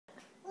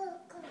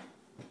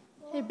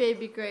Hey,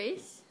 baby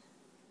Grace.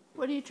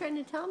 What are you trying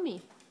to tell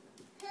me?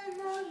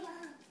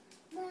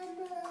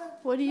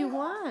 What do you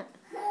want?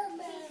 She's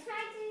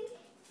trying to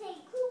say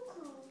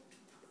cuckoo.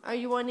 Are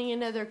you wanting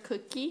another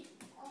cookie?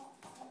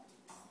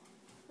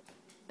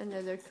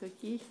 Another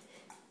cookie?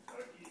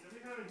 Cookies. Are we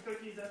having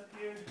cookies up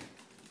here?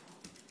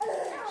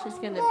 She's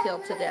going to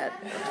peel to Dad.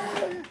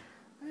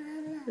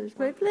 There's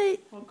my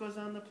plate. What goes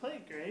on the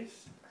plate,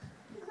 Grace?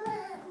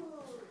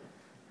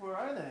 Where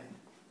are they?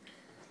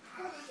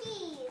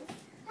 Cookies.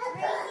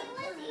 Gracie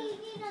was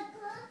eating a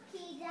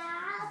cookie,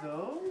 Dad.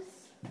 Those?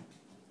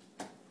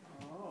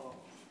 Oh.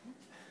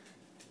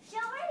 She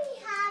already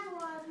had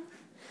one.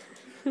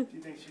 Do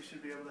you think she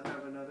should be able to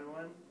have another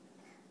one?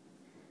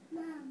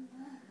 Mama.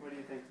 What do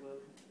you think,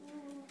 Lily?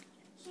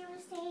 She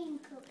was saying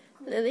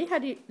cuckoo.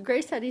 Lily,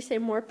 Grace, how do you say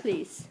more,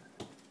 please?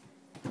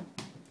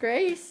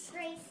 Grace.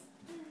 Grace,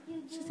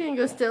 She's going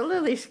to go steal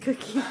Lily's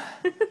cookie.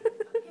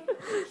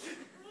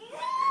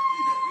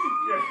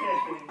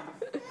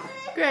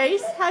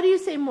 Grace, how do you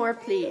say more,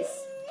 please?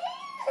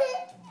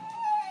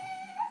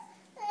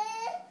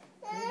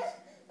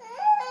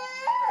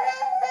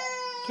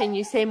 Can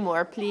you say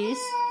more, please?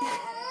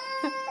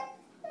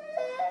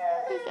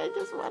 I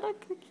just want a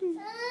cookie.